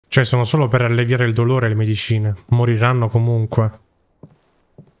Cioè, sono solo per alleviare il dolore le medicine. Moriranno comunque.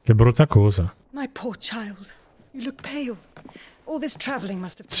 Che brutta cosa. My poor child. You look pale. All this traveling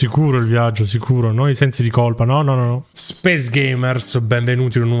must have... Sicuro il viaggio, sicuro. No i sensi di colpa. No, no, no, no. Space Gamers,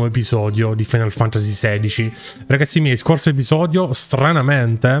 benvenuti in un nuovo episodio di Final Fantasy XVI. Ragazzi miei, scorso episodio,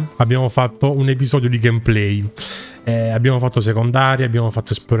 stranamente, abbiamo fatto un episodio di gameplay. Abbiamo fatto secondaria, abbiamo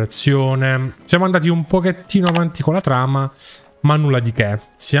fatto esplorazione. Siamo andati un pochettino avanti con la trama, ma nulla di che.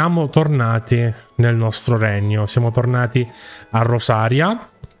 Siamo tornati nel nostro regno. Siamo tornati a Rosaria.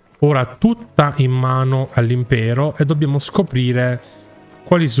 Ora tutta in mano all'impero e dobbiamo scoprire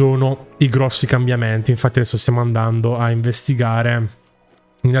quali sono i grossi cambiamenti. Infatti adesso stiamo andando a investigare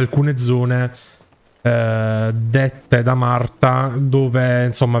in alcune zone dette da Marta, dove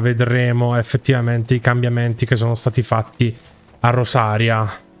insomma vedremo effettivamente i cambiamenti che sono stati fatti a Rosaria.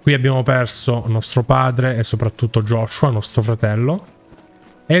 Qui abbiamo perso nostro padre e soprattutto Joshua, nostro fratello,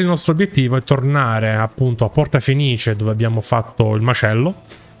 e il nostro obiettivo è tornare appunto a Porta Fenice, dove abbiamo fatto il macello,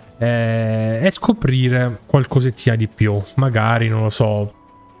 e scoprire qualcosettina di più, magari non lo so,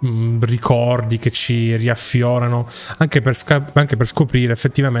 ricordi che ci riaffiorano, anche per scoprire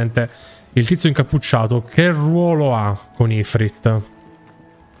effettivamente il tizio incappucciato che ruolo ha con Ifrit.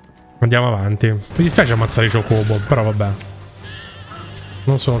 Andiamo avanti. Mi dispiace ammazzare i Chocobo, però vabbè,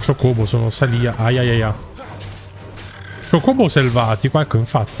 non sono Chocobo, sono Salia. Aiaiaia. Chocobo selvatico, ecco,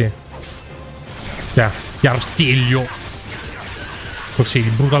 infatti. Ti artiglio così,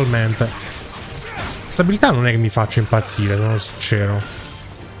 brutalmente. Stabilità non è che mi faccia impazzire, sono sincero.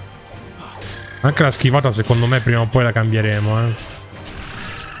 Anche la schivata secondo me prima o poi la cambieremo,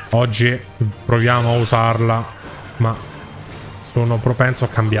 Oggi proviamo a usarla, ma sono propenso a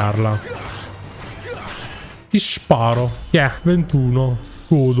cambiarla. Ti sparo. 21.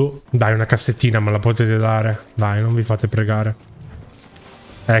 Godo. Dai, una cassettina me la potete dare. Dai, non vi fate pregare.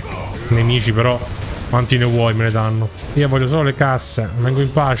 Ecco, nemici però quanti ne vuoi me ne danno? Io voglio solo le casse. Vengo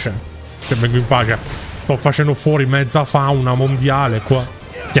in pace. Cioè, vengo in pace. Sto facendo fuori mezza fauna mondiale qua.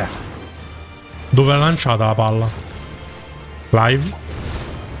 Dove l'ha lanciata la palla? Clive?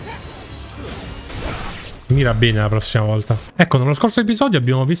 Mira bene la prossima volta. Ecco, nello scorso episodio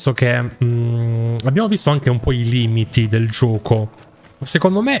abbiamo visto che abbiamo visto anche un po' i limiti del gioco.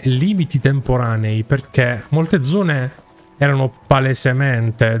 Secondo me limiti temporanei, perché molte zone erano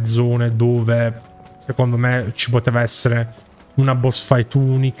palesemente zone dove secondo me ci poteva essere una boss fight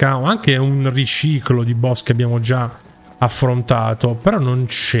unica o anche un riciclo di boss che abbiamo già affrontato, però non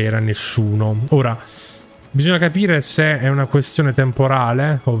c'era nessuno. Ora bisogna capire se è una questione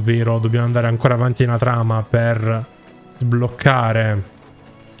temporale, ovvero dobbiamo andare ancora avanti nella trama per sbloccare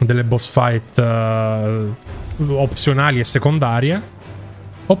delle boss fight opzionali e secondarie,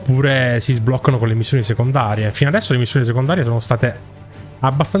 oppure si sbloccano con le missioni secondarie. Fino adesso le missioni secondarie sono state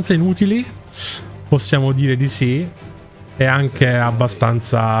abbastanza inutili, possiamo dire di sì, e anche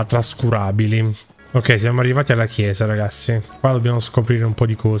abbastanza trascurabili. Ok, siamo arrivati alla chiesa, ragazzi. Qua dobbiamo scoprire un po'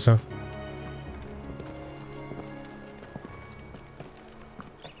 di cose.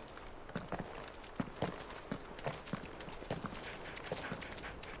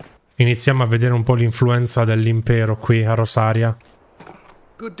 Iniziamo a vedere un po' l'influenza dell'impero qui a Rosaria.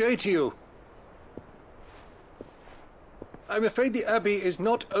 Good day to you. I'm afraid the abbey is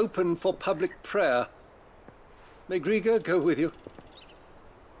not open for public prayer. May Griga go with you?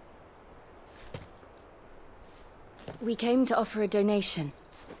 We came to offer a donation.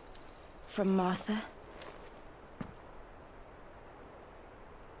 From Martha.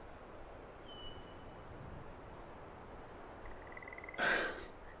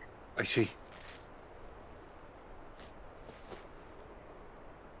 I see.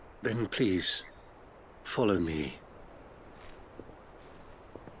 Then please, follow me.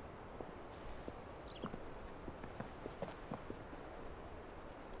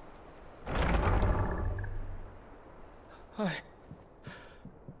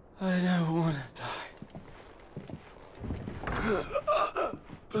 I don't want to die.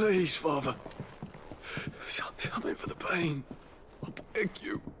 Please, Father. Come in for the pain. I beg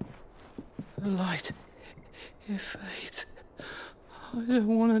you. The light, it fades. I don't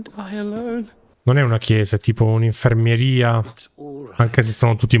want to die alone. Non è una chiesa, è tipo un'infermeria, anche se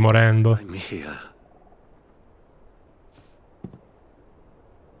stanno tutti morendo. I'm here.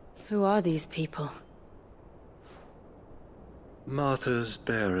 Who are these people? Martha's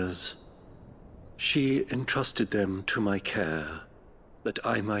bearers. She entrusted them to my care, that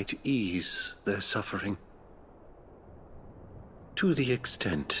I might ease their suffering. To the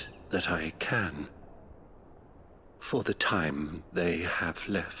extent that I can, for the time they have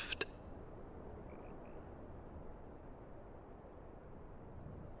left.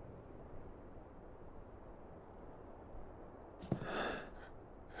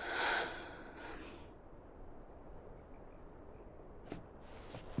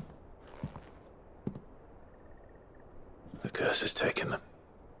 curse has taken them.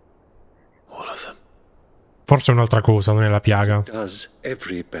 All of them. Forse è un'altra cosa, non è la piaga. Does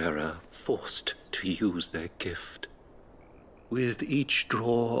every bearer forced to use their gift. With each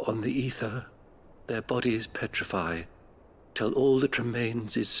draw on the ether, their bodies petrify, till all that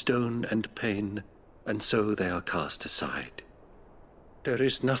remains is stone and pain, and so they are cast aside. There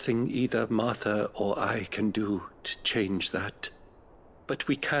is nothing either Martha or I can do to change that, but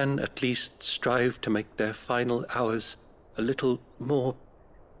we can at least strive to make their final hours a little more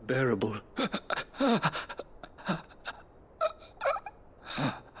bearable.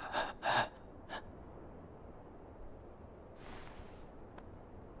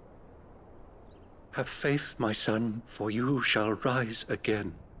 Have faith, my son, for you shall rise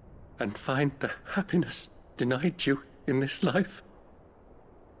again and find the happiness denied you in this life.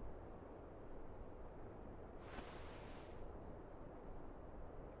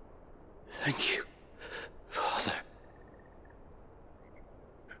 Thank you, Father.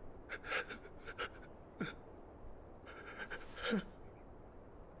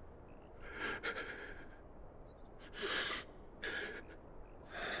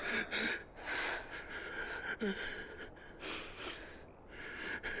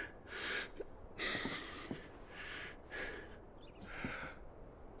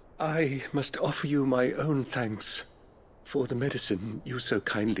 I must offer you my own thanks for the medicine you so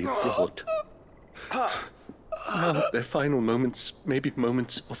kindly brought. Now their final moments may be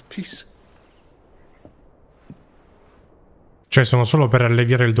moments of peace. Cioè, sono solo per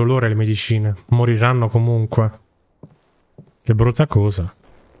alleviare il dolore le medicine. Moriranno comunque. Che brutta cosa.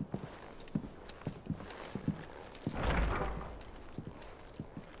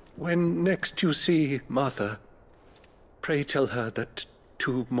 When next you see Martha, pray tell her that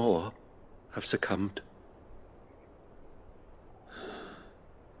 2 more have succumbed.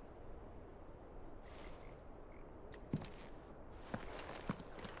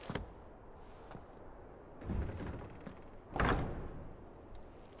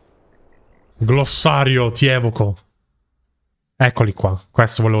 Glossario, ti evoco. Eccoli qua,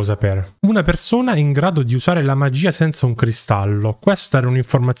 questo volevo sapere. Una persona in grado di usare la magia senza un cristallo. Questa era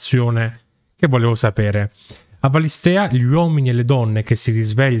un'informazione che volevo sapere. A Valistea gli uomini e le donne che si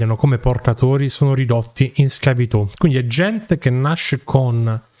risvegliano come portatori sono ridotti in schiavitù. Quindi è gente che nasce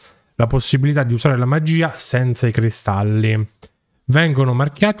con la possibilità di usare la magia senza i cristalli. Vengono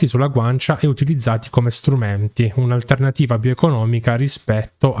marchiati sulla guancia e utilizzati come strumenti, un'alternativa più economica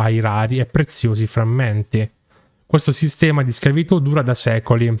rispetto ai rari e preziosi frammenti. Questo sistema di schiavitù dura da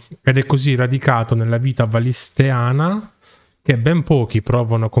secoli ed è così radicato nella vita valisteana che ben pochi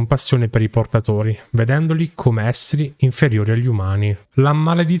provano compassione per i portatori, vedendoli come esseri inferiori agli umani. La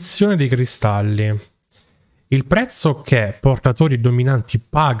maledizione dei cristalli. Il prezzo che portatori dominanti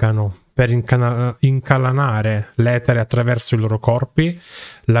pagano per incalanare l'etere attraverso i loro corpi,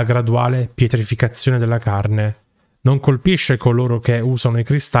 la graduale pietrificazione della carne. Non colpisce coloro che usano i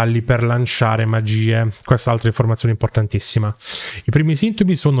cristalli per lanciare magie. Questa è altra informazione importantissima. I primi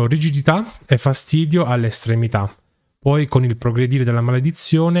sintomi sono rigidità e fastidio alle estremità. Poi, con il progredire della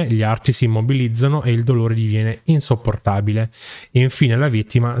maledizione, gli arti si immobilizzano e il dolore diviene insopportabile. Infine la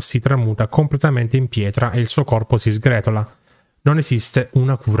vittima si tramuta completamente in pietra e il suo corpo si sgretola. Non esiste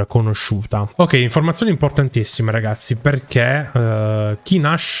una cura conosciuta. Ok, informazioni importantissime ragazzi, perché chi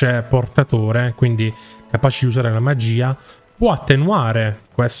nasce portatore, quindi capace di usare la magia, può attenuare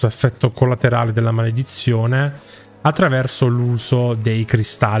questo effetto collaterale della maledizione attraverso l'uso dei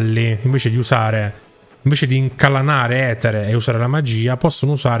cristalli. Invece di incalanare etere e usare la magia,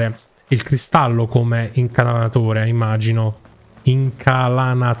 possono usare il cristallo come incalanatore, immagino.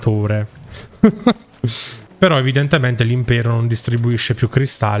 Incalanatore. Però evidentemente l'impero non distribuisce più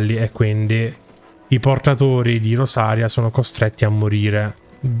cristalli e quindi i portatori di Rosaria sono costretti a morire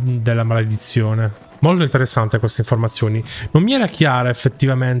della maledizione. Molto interessante queste informazioni. Non mi era chiara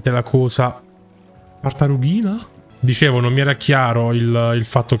effettivamente la cosa... Tartarughina? Dicevo, non mi era chiaro il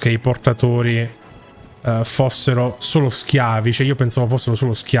fatto che i portatori fossero solo schiavi. Cioè io pensavo fossero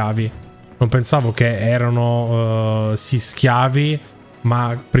solo schiavi. Non pensavo che erano sì schiavi,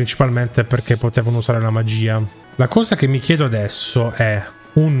 ma principalmente perché potevano usare la magia. La cosa che mi chiedo adesso è: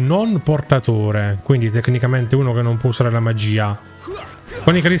 un non portatore, quindi tecnicamente uno che non può usare la magia,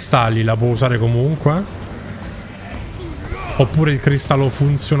 con i cristalli la può usare comunque? Oppure il cristallo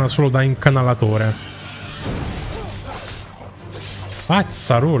funziona solo da incanalatore?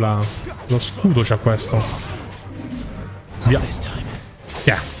 Pazzarola! Lo scudo c'ha questo. Via.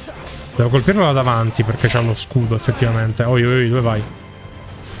 Yeah. Devo colpirlo da davanti perché c'ha lo scudo effettivamente. Oi, dove vai?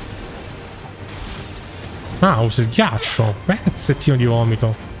 Ah, usa il ghiaccio. Pezzettino di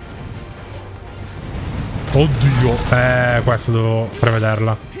vomito. Oddio. Questa devo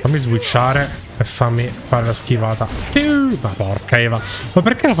prevederla. Fammi switchare e fammi fare la schivata. Ma porca Eva. Ma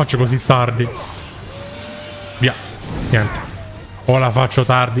perché la faccio così tardi? Via. Niente. O la faccio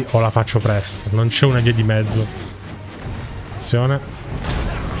tardi o la faccio presto. Non c'è una via di mezzo. Attenzione.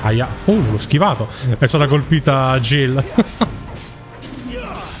 Aia. L'ho schivato. È stata colpita Jill.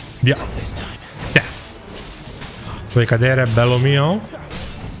 Via. Puoi cadere, bello mio.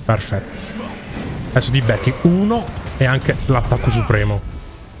 Perfetto. Adesso ti becchi uno e anche l'attacco supremo.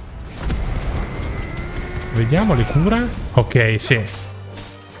 Vediamo le cure. Ok, sì.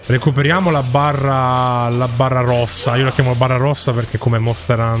 Recuperiamo la barra rossa. Io la chiamo barra rossa perché è come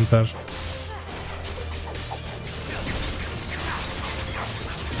Monster Hunter.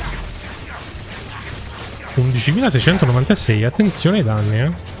 $11.696. Attenzione ai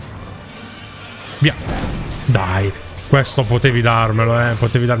danni, Via. Dai. Questo potevi darmelo,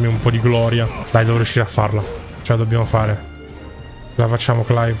 Potevi darmi un po' di gloria. Dai, devo riuscire a farla. Ce la dobbiamo fare. La facciamo,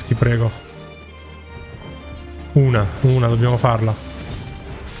 Clive, ti prego. Una dobbiamo farla.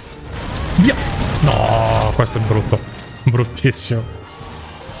 Via. No, questo è brutto. Bruttissimo.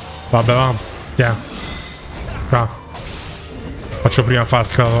 Vabbè, va. Tiè. Qua. Faccio prima fare la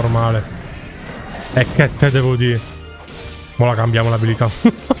scala normale. E che te devo dire? Ora la cambiamo l'abilità.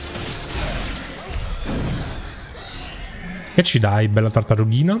 Che ci dai, bella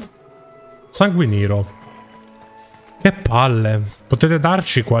tartarughina? Sangue nero. Che palle. Potete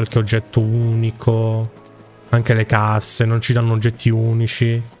darci qualche oggetto unico? Anche le casse non ci danno oggetti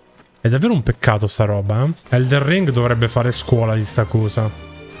unici. È davvero un peccato sta roba, Elden Ring dovrebbe fare scuola di sta cosa.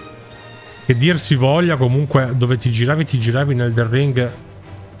 Che dir si voglia, comunque dove ti giravi in Elden Ring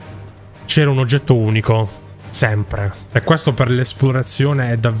c'era un oggetto unico. Sempre. E questo per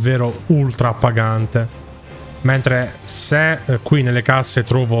l'esplorazione è davvero ultra appagante. Mentre se qui nelle casse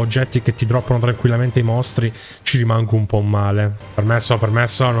trovo oggetti che ti droppano tranquillamente i mostri, ci rimango un po' male. Permesso,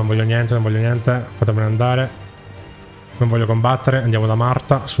 non voglio niente, fatemene andare. Non voglio combattere, andiamo da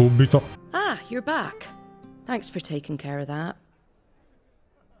Marta, subito. Ah, you're back. Thanks for taking care of that.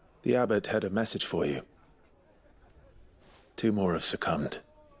 The abbot had a message for you. 2 more have succumbed.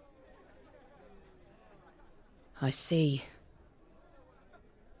 I see.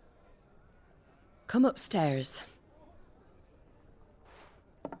 Come upstairs.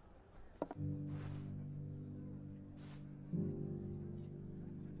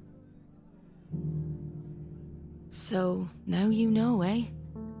 So, now you know, eh?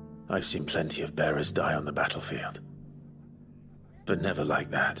 I've seen plenty of bearers die on the battlefield. But never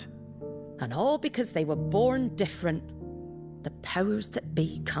like that. And all because they were born different. The powers that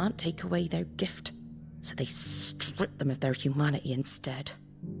be can't take away their gift, so they strip them of their humanity instead.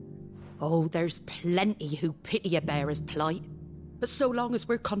 Oh, there's plenty who pity a bearer's plight. But so long as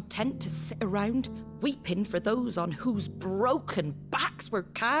we're content to sit around, weeping for those on whose broken backs we're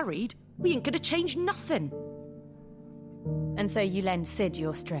carried, we ain't gonna change nothing. And so you lend Sid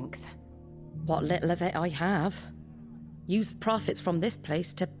your strength? What little of it I have. Used profits from this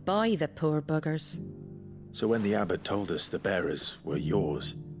place to buy the poor buggers. So when the abbot told us the bearers were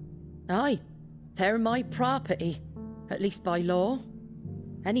yours... Aye, they're my property, at least by law.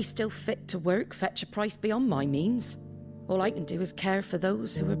 Any still fit to work fetch a price beyond my means. All I can do is care for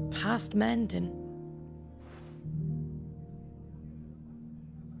those who are past mending.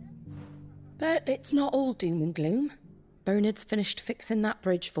 But it's not all doom and gloom. Bernard's finished fixing that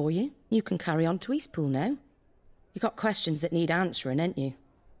bridge for you. You can carry on to Eastpool now. You got questions that need answering, ain't you?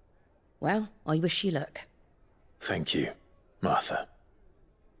 Well, I wish you luck. Thank you, Martha.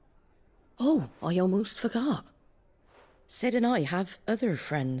 Oh, I almost forgot. Sid and I have other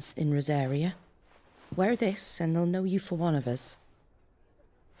friends in Rosaria. Wear this and they'll know you for one of us.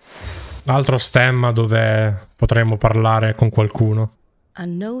 Altro stemma dove potremo parlare con qualcuno.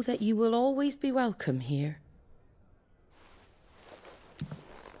 And know that you will always be welcome here.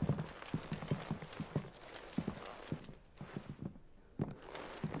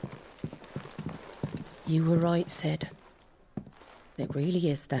 You were right, Sid. It really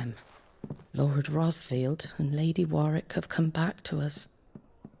is them. Lord Rosfield and Lady Warwick have come back to us.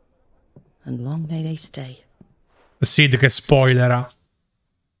 And long may they stay. Sid che spoilera.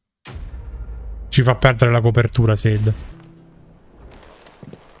 Ci fa perdere la copertura, Sid.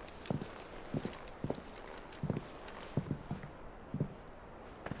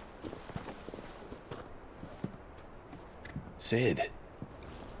 Sid.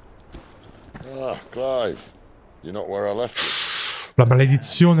 Ah, Clive. You're not where I left you. La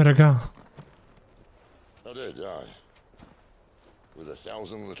maledizione, raga. I did, aye. With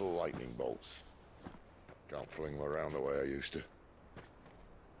 1,000 little lightning bolts. Can't fling them around the way I used to.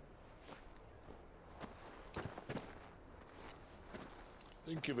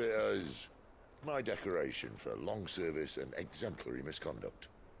 Think of it as my decoration for long service and exemplary misconduct.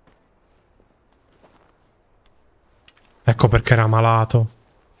 Ecco perché era malato.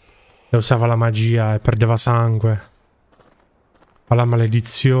 E usava la magia e perdeva sangue. Alla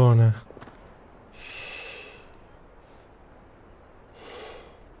maledizione.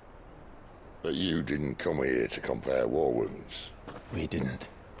 But you didn't come here to compare war wounds. We didn't.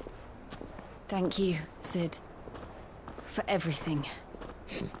 Thank you, Sid. For everything.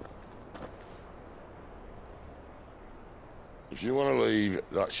 If you want to leave,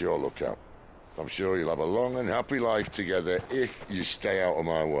 that's your lookout. I'm sure you'll have a long and happy life together if you stay out of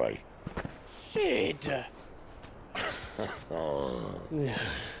my way. Sid! Oh.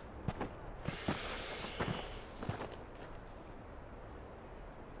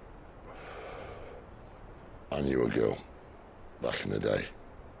 I knew a girl, back in the day.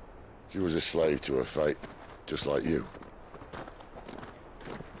 She was a slave to her fate, just like you.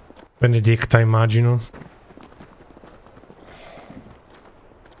 Benedicta, immagino.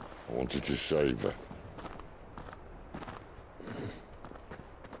 I wanted to save her.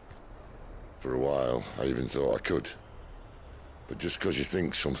 For a while, I even thought I could. But just because you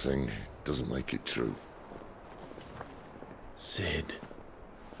think something doesn't make it true. Sid.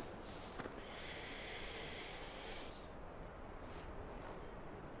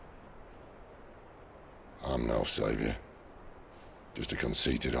 I'm no savior. Just a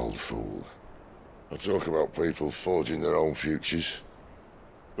conceited old fool. I talk about people forging their own futures.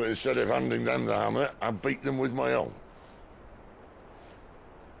 But instead of handing them the hammer, I beat them with my own.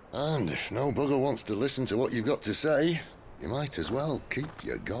 And if no bugger wants to listen to what you've got to say, you might as well keep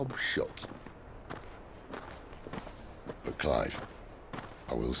your gob shut. But Clive,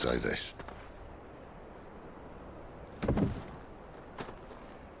 I will say this.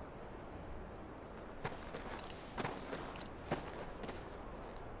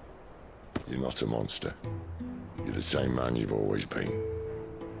 You're not a monster. You're the same man you've always been.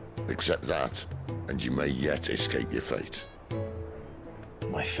 Accept that, and you may yet escape your fate.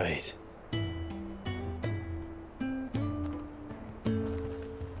 My fate.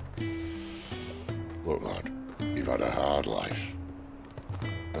 Look, lad, you've had a hard life.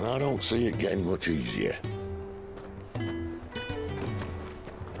 And I don't see it getting much easier. You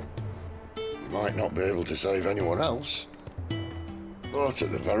might not be able to save anyone else, but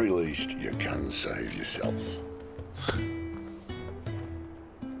at the very least, you can save yourself.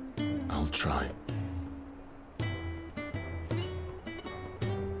 I'll try.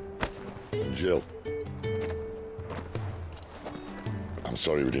 Jill. I'm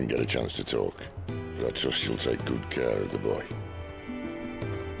sorry we didn't get a chance to talk, but I trust you'll take good care of the boy.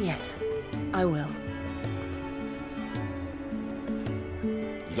 Yes, I will.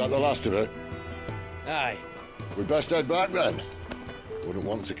 Is that the last of it? Aye. We'd best head back then. Wouldn't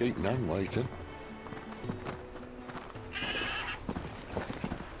want to keep Nan waiting.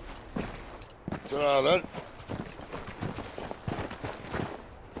 Ta-ra then.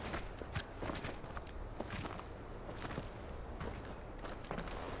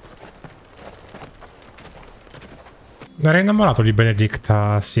 Era innamorato di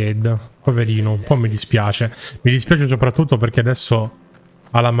Benedicta Sid. Poverino, un po' mi dispiace. Mi dispiace soprattutto perché adesso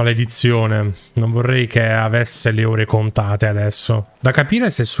ha la maledizione. Non vorrei che avesse le ore contate adesso. Da capire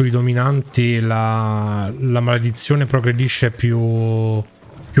se sui dominanti la maledizione progredisce più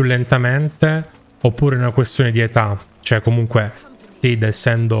lentamente oppure è una questione di età. Cioè comunque Sid,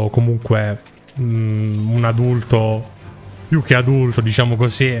 essendo comunque un adulto, più che adulto diciamo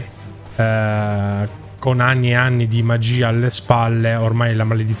così, con anni e anni di magia alle spalle, ormai la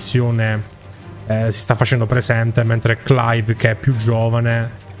maledizione si sta facendo presente, mentre Clive, che è più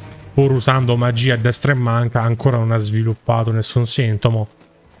giovane, pur usando magia a destra e manca, ancora non ha sviluppato nessun sintomo.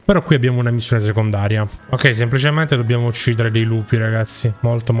 Però qui abbiamo una missione secondaria. Ok, semplicemente dobbiamo uccidere dei lupi, ragazzi.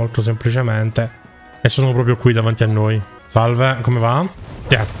 Molto molto semplicemente. E sono proprio qui davanti a noi. Salve, come va?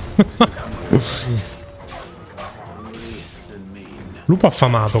 Tiè. Lupo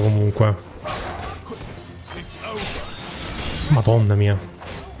affamato comunque. Madonna mia.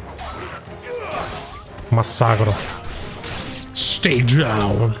 Massacro. Stay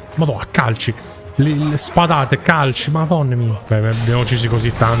down. Madonna, calci. Le spadate, calci, madonna mia. Beh, abbiamo uccisi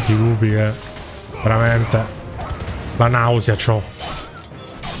così tanti lupi che veramente la nausea c'ho.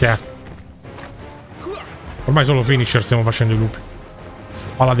 Tiè. Ormai solo finisher stiamo facendo i lupi.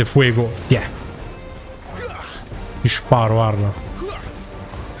 Pala de fuego. Tiè. Ti sparo, guarda.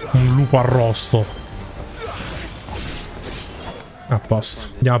 Un lupo arrosto. A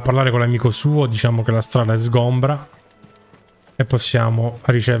posto. Andiamo a parlare con l'amico suo. Diciamo che la strada è sgombra. e possiamo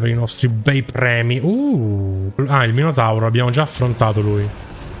ricevere i nostri bei premi. Ah, il Minotauro, abbiamo già affrontato lui.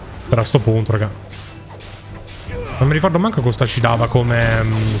 Per a sto punto, raga. Non mi ricordo manco cosa ci dava come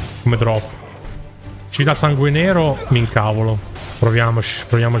drop. Ci dà sangue nero, mi incavolo.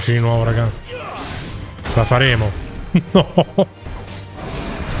 Proviamoci di nuovo, raga. La faremo. No.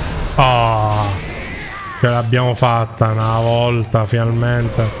 Ah, ce l'abbiamo fatta una volta,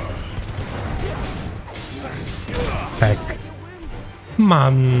 finalmente. Ecco.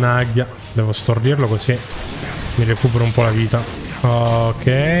 Mannaggia. Devo stordirlo così mi recupero un po' la vita.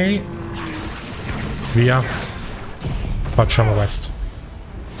 Ok. Via. Facciamo questo.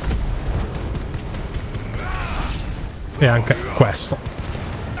 E anche questo.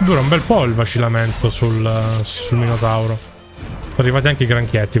 Dura un bel po' il vacillamento sul Minotauro. Sono arrivati anche i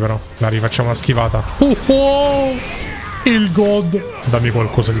granchietti, però. La rifacciamo una schivata. Il god. Dammi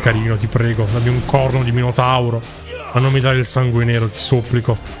qualcosa di carino, ti prego. Dammi un corno di Minotauro. Ma non mi dare il sangue nero, ti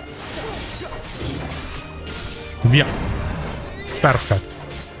supplico. Via. Perfetto.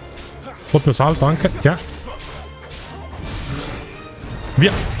 Doppio salto anche. Tiè.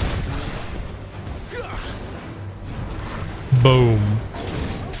 Via. Boom.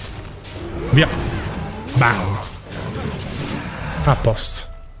 Via. Bam. A posto.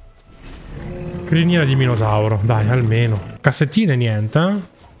 Criniera di Minotauro. Dai, almeno. Cassettine niente, eh?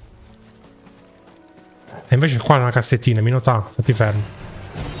 E invece qua è una cassettina. Minotauro, stati fermi.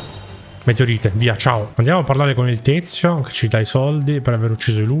 Meteorite, via, ciao. Andiamo a parlare con il tizio che ci dà i soldi per aver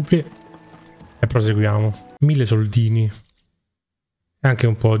ucciso i lupi. E proseguiamo. 1000 soldini. E anche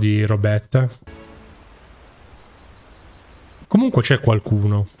un po' di robette. Comunque c'è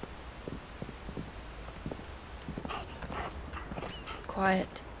qualcuno.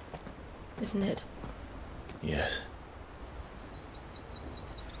 Quiet, isn't it? Yes.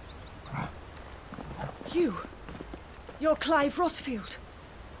 You're Clive Rosfield.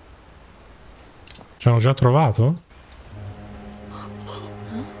 Ci hanno già trovato?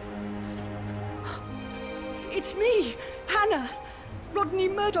 It's me, Hannah, Rodney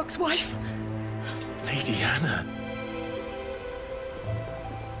Murdoch's wife. Lady Hannah.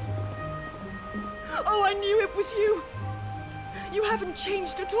 Oh, I knew it was you. You haven't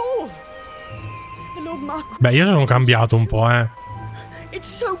changed at all. The Lord Mark. Beh, io sono cambiato un po', eh. It's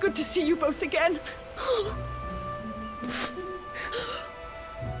so good to see you both again.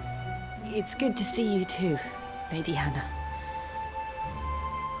 It's good to see you too, Lady Hannah.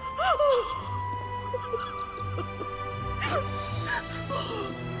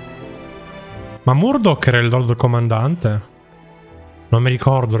 Ma Murdoch era il Lord Comandante? Non mi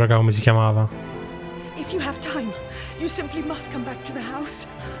ricordo, raga, come si chiamava. If you have time, you simply must come back to the house.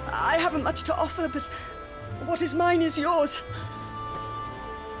 I haven't much to offer, but what is mine is yours.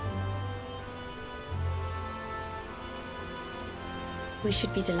 We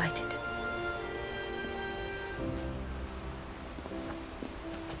should be delighted.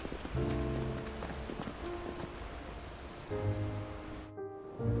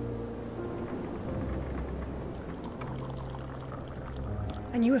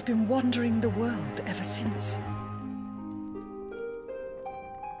 And you have been wandering the world ever since.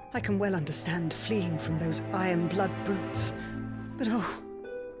 I can well understand fleeing from those iron blood brutes, but oh,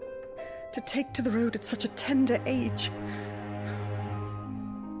 to take to the road at such a tender age.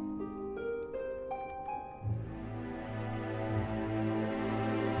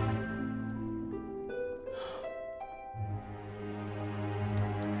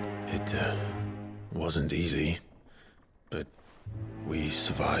 It wasn't easy, but we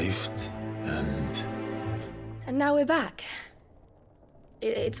survived, and now we're back.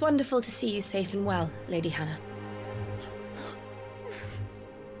 It's wonderful to see you safe and well, Lady Hannah.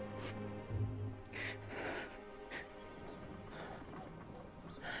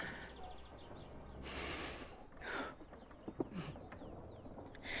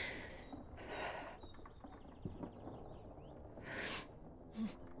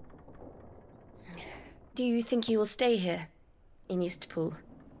 Do you think you will stay here, in Eastpool?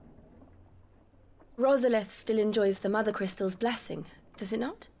 Rosalith still enjoys the Mother Crystal's blessing, does it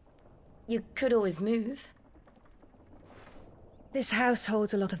not? You could always move. This house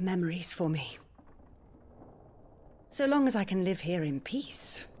holds a lot of memories for me. So long as I can live here in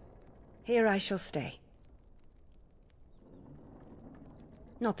peace, here I shall stay.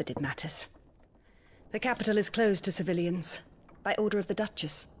 Not that it matters. The capital is closed to civilians, by order of the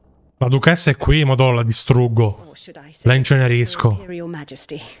Duchess. La duchessa è qui, modo la distruggo. Or should I say, La incenerisco. Imperial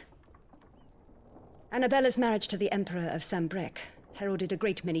Majesty. Annabella's marriage to the Emperor of Sambrec heralded a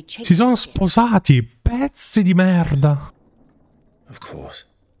great many changes. Si sono sposati, pezzi di merda. of course.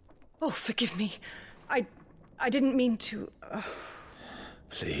 Oh, forgive me. I didn't mean to...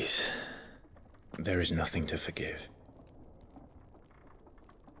 Please. There is nothing to forgive.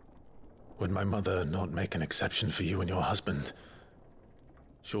 Would my mother not make an exception for you and your husband?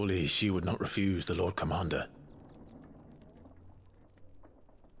 Surely she would not refuse the Lord Commander.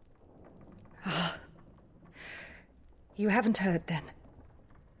 You haven't heard, then.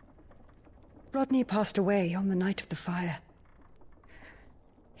 Rodney passed away on the night of the fire.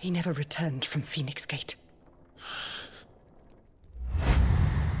 He never returned from Phoenix Gate.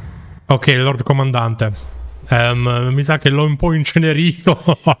 Ok, Lord Comandante. Mi sa che l'ho un po' incenerito.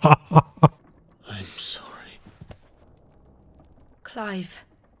 I'm sorry. Clive.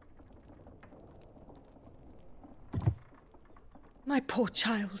 My poor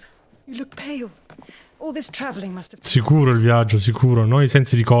child. You look pale. All this traveling must have... Sicuro il viaggio, sicuro. No i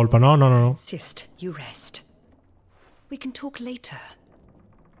sensi di colpa. No, no, no, no. Insist you rest. We can talk later.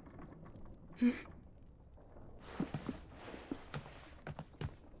 Hmm?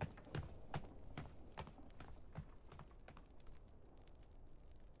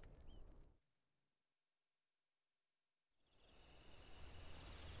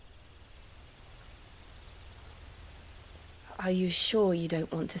 Are you sure you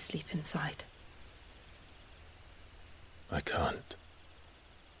don't want to sleep inside? I can't.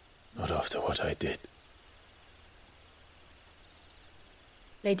 Not after what I did.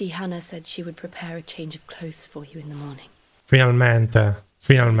 Lady Hannah said she would prepare a change of clothes for you in the morning. Finalmente,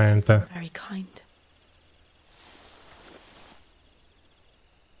 finalmente. Very kind.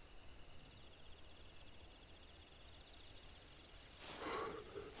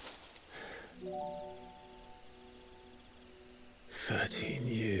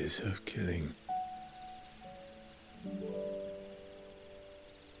 Years of killing.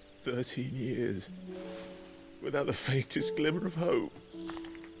 13 years without the faintest glimmer of hope.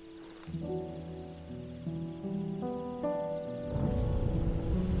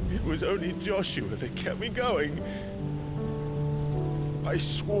 It was only Joshua that kept me going. I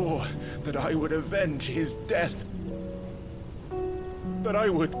swore that I would avenge his death. That I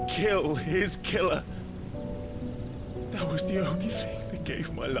would kill his killer. That was the only thing that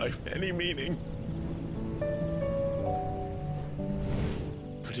gave my life any meaning.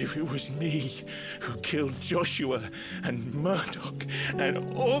 But if it was me who killed Joshua and Murdoch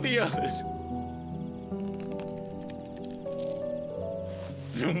and all the others,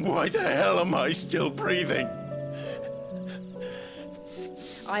 then why the hell am I still breathing?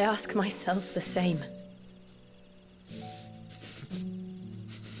 I ask myself the same.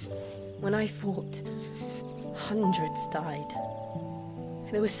 When I fought, hundreds died.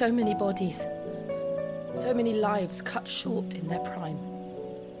 There were so many bodies, so many lives cut short in their prime.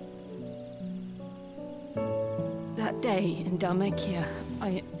 That day in Dalmacia,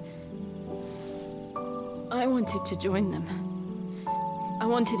 I wanted to join them. I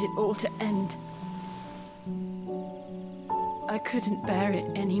wanted it all to end. I couldn't bear it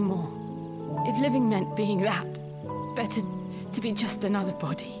anymore. If living meant being that, better to be just another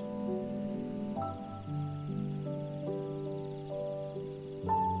body.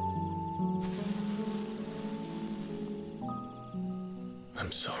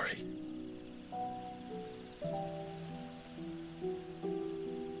 I'm sorry.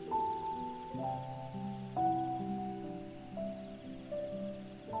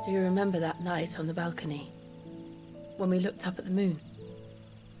 Do you remember that night on the balcony, when we looked up at the moon?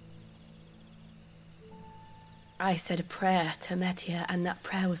 I said a prayer to Metia, and that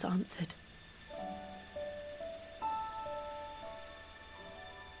prayer was answered.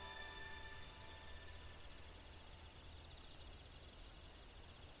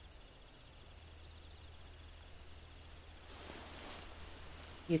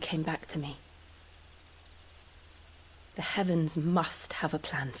 You came back to me. The heavens must have a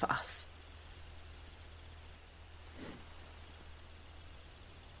plan for us.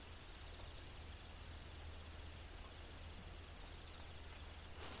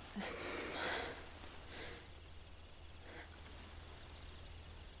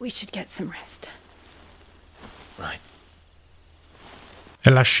 We should get some rest. Right. È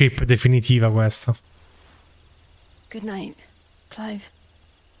la ship definitiva questa. Good night, Clive.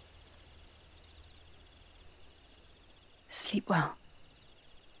 Sleep well.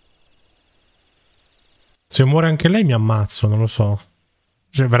 Se muore anche lei mi ammazzo, non lo so.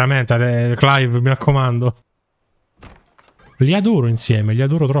 Cioè, veramente, Clive, mi raccomando. Li adoro insieme, li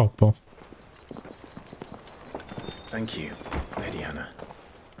adoro troppo. Thank you, Lady Hannah.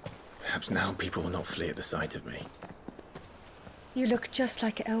 Perhaps now people will not flee at the sight of me. You look just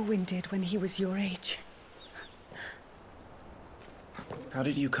like Elwyn did when he was your age. How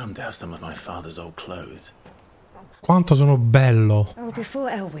did you come to have some of my father's old clothes? Quanto sono bello. Oh, before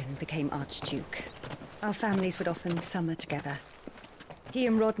Elwyn became Archduke, our families would often summer together. He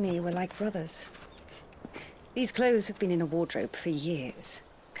and Rodney were like brothers. These clothes have been in a wardrobe for years,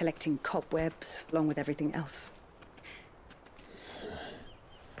 collecting cobwebs along with everything else.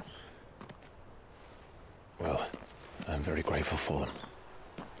 Well, I'm very grateful for them.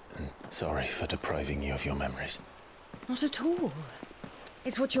 And sorry for depriving you of your memories. Not at all.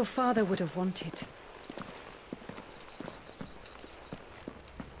 It's what your father would have wanted.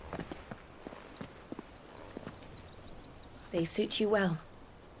 They suit you well.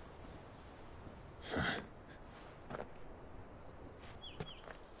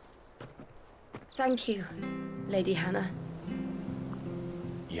 Thank you, Lady Hannah.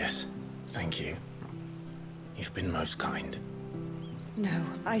 Yes, thank you. You've been most kind. No,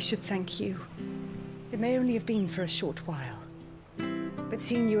 I should thank you. It may only have been for a short while, but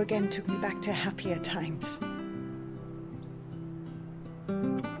seeing you again took me back to happier times.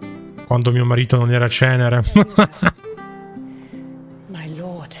 Quando mio marito non era cenere. My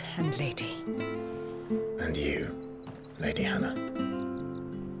lord and lady. And you, Lady Hannah.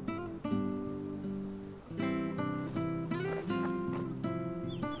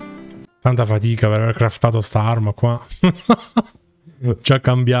 Tanta fatica per aver craftato sta arma qua. Già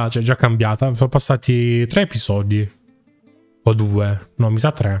cambiata. Sono passati 3 episodi. O 2. No, mi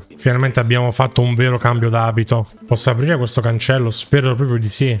sa 3. Finalmente abbiamo fatto un vero cambio d'abito. Posso aprire questo cancello? Spero proprio di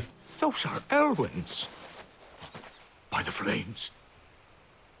sì. Those are Elwyn's. By the flames.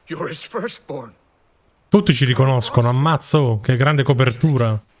 You're his firstborn. Tutti ci riconoscono. Ammazzo, che grande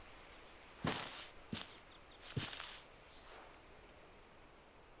copertura.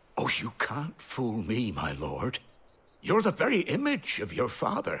 Oh, you can't fool me, my lord. You're the very image of your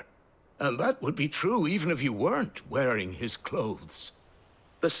father. And that would be true even if you weren't wearing his clothes.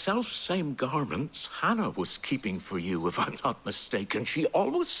 The self-same garments Hannah was keeping for you, if I'm not mistaken. She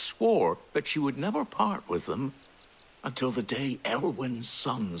always swore that she would never part with them until the day Elwyn's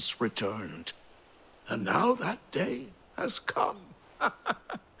sons returned. And now that day has come.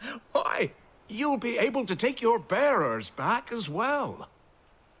 Why, you'll be able to take your bearers back as well.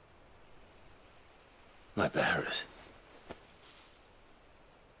 My bearers.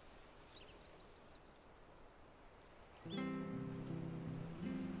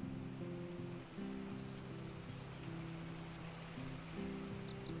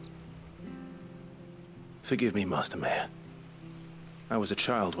 Forgive me, Master Mayor. I was a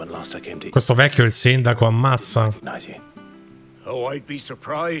child when last I came to... Questo vecchio è il sindaco, ammazza. Recognize you. Oh, I'd be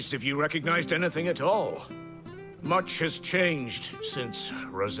surprised if you recognized anything at all. Much has changed since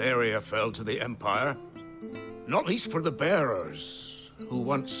Rosaria fell to the Empire. Not least for the bearers, who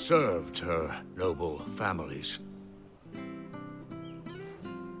once served her noble families.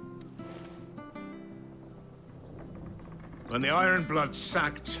 When the Ironbloods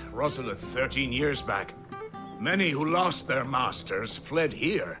sacked Rosalith 13 years back, many who lost their masters fled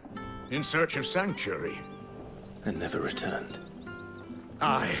here in search of sanctuary. And never returned.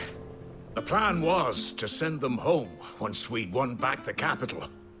 Aye. The plan was to send them home once we'd won back the capital.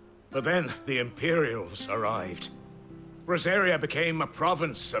 But then the Imperials arrived. Rosaria became a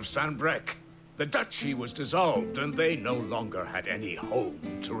province of Sanbreque. The duchy was dissolved, and they no longer had any home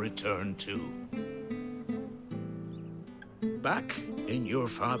to return to. Back in your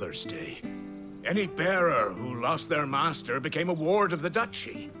father's day, any bearer who lost their master became a ward of the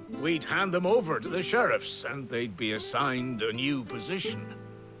duchy. We'd hand them over to the sheriffs, and they'd be assigned a new position.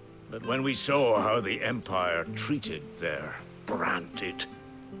 But when we saw how the Empire treated their branded,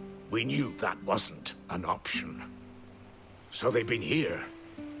 we knew that wasn't an option. So they've been here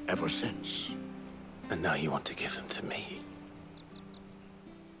ever since. And now you want to give them to me?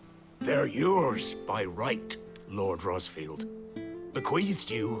 They're yours by right, Lord Rosfield.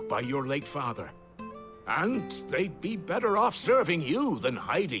 Bequeathed you by your late father. And they'd be better off serving you than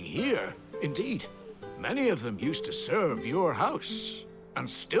hiding here. Indeed, many of them used to serve your house, and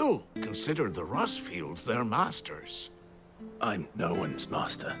still consider the Rosfields their masters. I'm no one's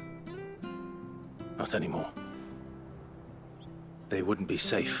master. Not anymore. They wouldn't be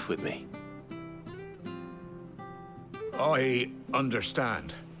safe with me. I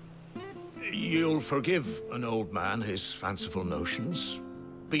understand. You'll forgive an old man his fanciful notions.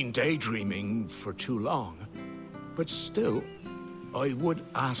 Been daydreaming for too long. But still, I would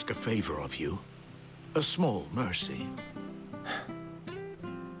ask a favor of you. A small mercy.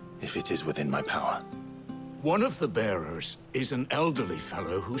 If it is within my power. One of the bearers is an elderly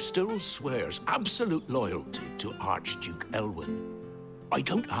fellow who still swears absolute loyalty to Archduke Elwyn. I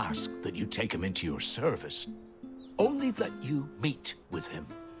don't ask that you take him into your service, only that you meet with him.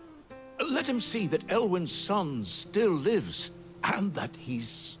 Let him see that Elwyn's son still lives, and that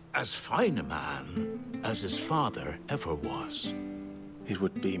he's as fine a man as his father ever was. It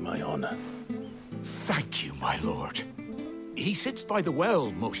would be my honor. Thank you, my lord. He sits by the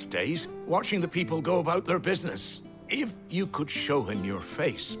well most days, watching the people go about their business. If you could show him your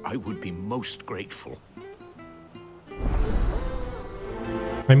face, I would be most grateful.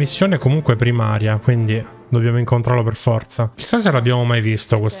 La missione è comunque primaria, quindi dobbiamo incontrarlo per forza. Chissà se l'abbiamo mai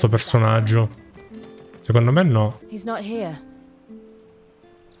visto questo personaggio. Secondo me no. He's not here.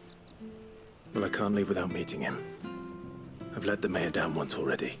 Well, I can't leave without meeting him. I've let the mayor down once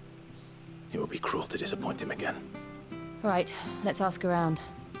already. It would be cruel to disappoint him again. Right, let's ask around.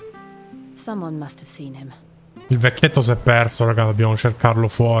 Someone must have seen him. Il vecchietto si è perso, raga, dobbiamo cercarlo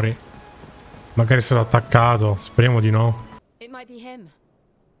fuori. Magari è stato attaccato, speriamo di no. It might be him.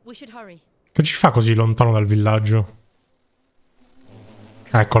 We should hurry. Che ci fa così lontano dal villaggio?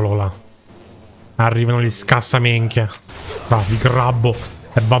 Eccolo là. Arrivano gli scassaminchia. Va, vi grabbo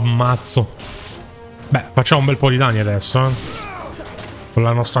e v'ammazzo. Beh, facciamo un bel po' di danni adesso, eh. Con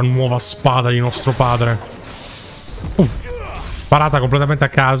la nostra nuova spada di nostro padre. Parata completamente a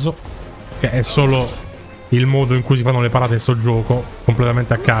caso. Che è solo il modo in cui si fanno le parate in sto gioco.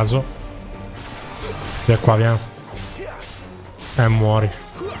 Completamente a caso. Via qua, via. Muori.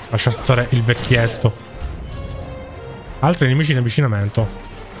 Lascia stare il vecchietto. Altri nemici in avvicinamento.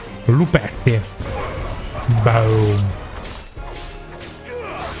 Lupetti. Boom.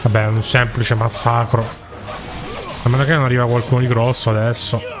 Vabbè, è un semplice massacro. A meno che non arriva qualcuno di grosso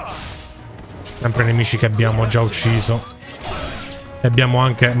adesso. Sempre nemici che abbiamo già ucciso. E abbiamo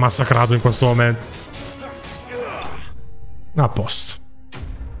anche massacrato in questo momento. A posto.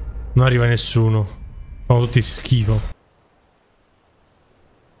 Non arriva nessuno. Fanno tutti schifo.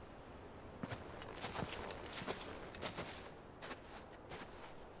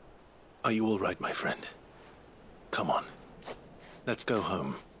 Are you all right, my friend? Come on. Let's go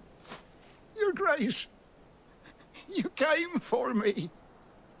home. Your Grace, you came for me.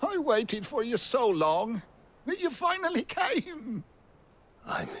 I waited for you so long, but you finally came.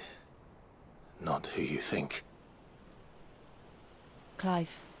 I'm not who you think.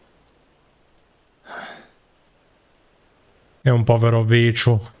 Clive. È un povero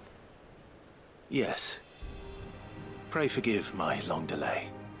vecio. Yes. Pray forgive my long delay.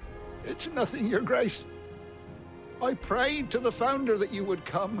 It's nothing, Your Grace. I prayed to the Founder that you would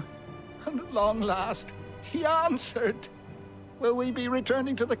come, and at long last, he answered. Will we be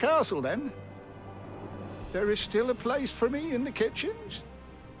returning to the castle, then? There is still a place for me in the kitchens?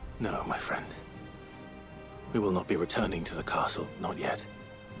 No, my friend. We will not be returning to the castle, not yet.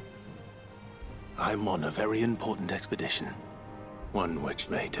 I'm on a very important expedition. One which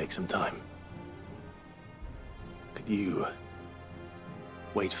may take some time. Could you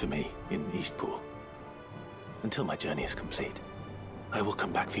wait for me in Eastpool until my journey is complete? I will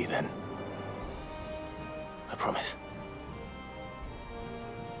come back for you then. I promise.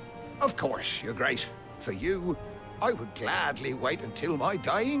 Of course, Your Grace. For you, I would gladly wait until my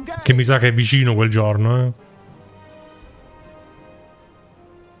dying day. Che mi sa che è vicino quel giorno, eh.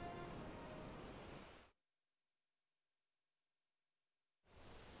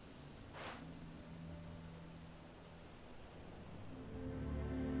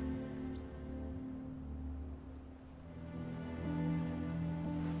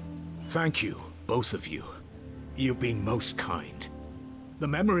 Thank you, both of you. You've been most kind. The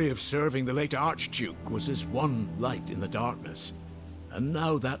memory of serving the late Archduke was as one light in the darkness, and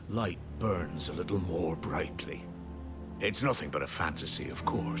now that light burns a little more brightly. It's nothing but a fantasy, of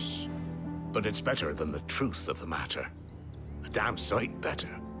course, but it's better than the truth of the matter. A damn sight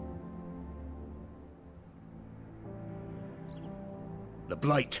better. The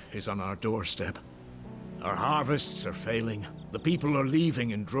blight is on our doorstep. Our harvests are failing. The people are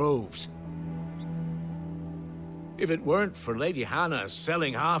leaving in droves. If it weren't for Lady Hannah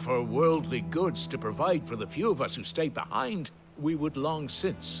selling half her worldly goods to provide for the few of us who stayed behind, we would long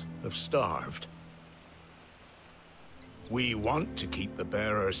since have starved. We want to keep the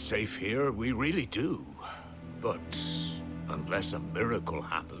bearers safe here, we really do. But unless a miracle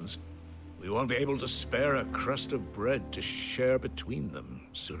happens, we won't be able to spare a crust of bread to share between them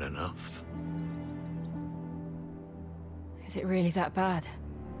soon enough. Is it really that bad?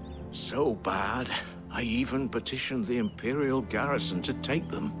 So bad, I even petitioned the Imperial garrison to take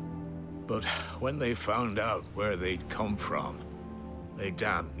them. But when they found out where they'd come from, they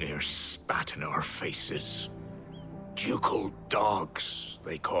damn near spat in our faces. Ducal dogs,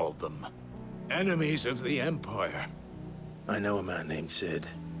 they called them. Enemies of the Empire. I know a man named Sid,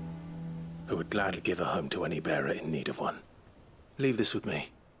 who would gladly give a home to any bearer in need of one. Leave this with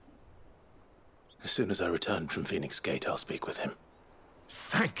me. As soon as I return from Phoenix Gate, I'll speak with him.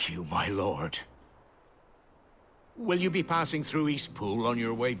 Thank you, my lord. Will you be passing through Eastpool on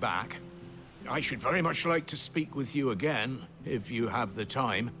your way back? I should very much like to speak with you again, if you have the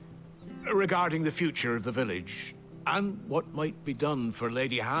time, regarding the future of the village, and what might be done for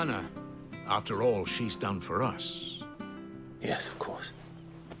Lady Hannah. After all, she's done for us. Yes, of course.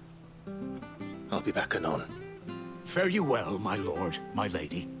 I'll be back anon. Fare you well, my lord, my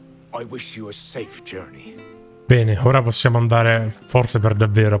lady. I wish you a safe journey. Bene, ora possiamo andare, forse per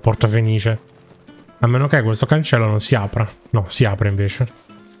davvero, a Porta Fenice. A meno che questo cancello non si apra. No, si apre invece.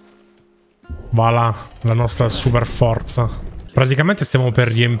 Va là, la nostra super forza. Praticamente stiamo per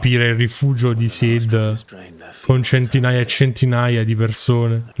riempire il rifugio di Sid con centinaia e centinaia di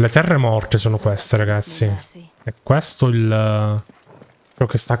persone. Le terre morte sono queste, ragazzi. È questo ciò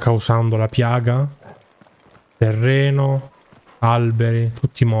che sta causando la piaga? Terreno, alberi,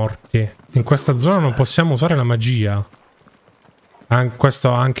 tutti morti. In questa zona non possiamo usare la magia. Questo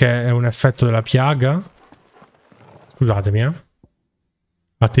anche è un effetto della piaga. Scusatemi,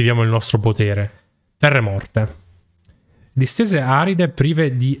 Attiviamo il nostro potere. Terre morte. Distese aride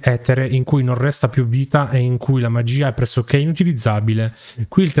prive di etere in cui non resta più vita e in cui la magia è pressoché inutilizzabile.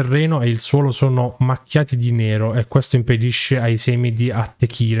 Qui il terreno e il suolo sono macchiati di nero e questo impedisce ai semi di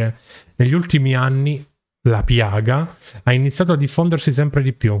attecchire. Negli ultimi anni la piaga ha iniziato a diffondersi sempre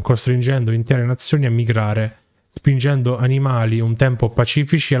di più, costringendo intere nazioni a migrare, spingendo animali un tempo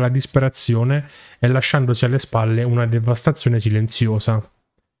pacifici alla disperazione e lasciandosi alle spalle una devastazione silenziosa.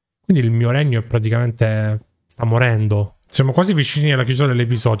 Quindi il mio regno è praticamente sta morendo. Siamo quasi vicini alla chiusura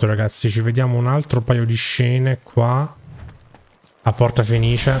dell'episodio, ragazzi. Ci vediamo un altro paio di scene qua a Porta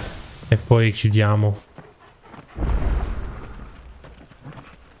Fenice e poi chiudiamo.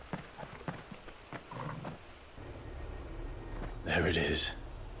 There it is.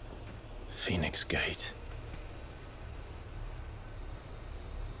 Phoenix Gate.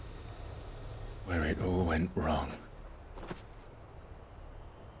 Where it all went wrong.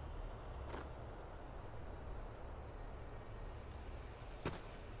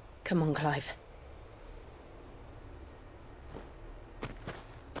 Come on, Clive.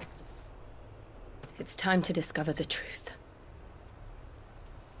 It's time to discover the truth.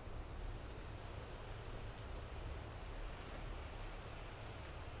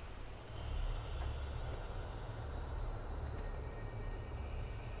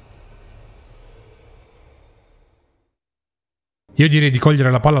 Io direi di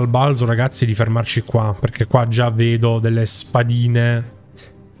cogliere la palla al balzo, ragazzi, e di fermarci qua, perché qua già vedo delle spadine.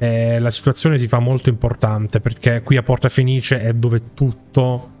 La situazione si fa molto importante, perché qui a Porta Fenice è dove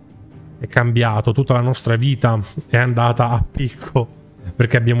tutto è cambiato, tutta la nostra vita è andata a picco,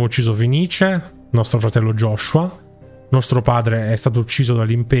 perché abbiamo ucciso Fenice, nostro fratello Joshua, nostro padre è stato ucciso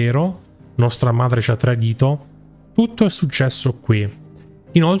dall'impero, nostra madre ci ha tradito, tutto è successo qui.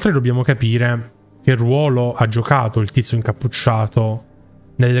 Inoltre dobbiamo capire che ruolo ha giocato il tizio incappucciato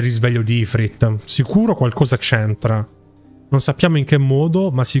nel risveglio di Ifrit. Sicuro qualcosa c'entra. Non sappiamo in che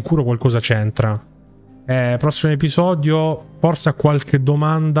modo, ma sicuro qualcosa c'entra. Prossimo episodio, forse a qualche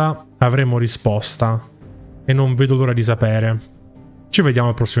domanda avremo risposta. E non vedo l'ora di sapere. Ci vediamo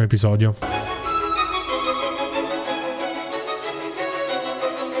al prossimo episodio.